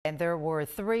And there were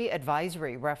 3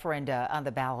 advisory referenda on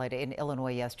the ballot in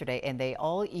Illinois yesterday, and they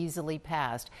all easily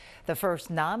passed. The first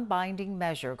non-binding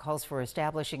measure calls for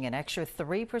establishing an extra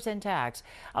 3% tax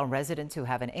on residents who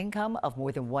have an income of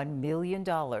more than $1 million.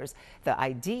 The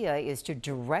idea is to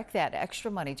direct that extra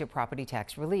money to property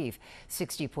tax relief.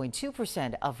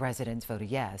 60.2% of residents voted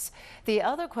yes. The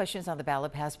other questions on the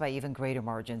ballot passed by even greater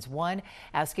margins. One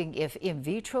asking if in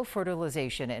vitro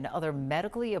fertilization and other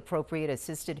medically appropriate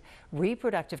assisted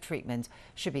reproductive treatments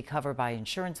should be covered by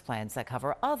insurance plans that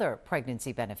cover other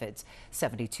pregnancy benefits.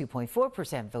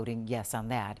 72.4% voting yes on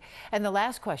that. And the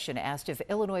last question asked if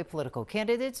Illinois political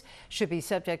candidates should be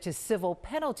subject to civil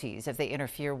penalties if they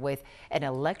interfere with an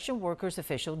election worker's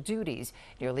official duties.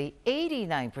 Nearly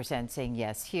 89% saying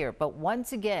yes here. But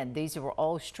once again, these were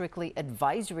all strictly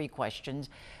advisory questions,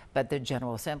 but the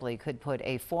General Assembly could put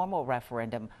a formal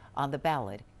referendum on the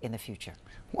ballot in the future.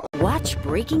 Watch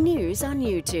breaking news on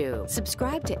YouTube.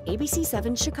 Subscribe to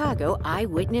ABC7 Chicago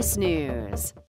Eyewitness News.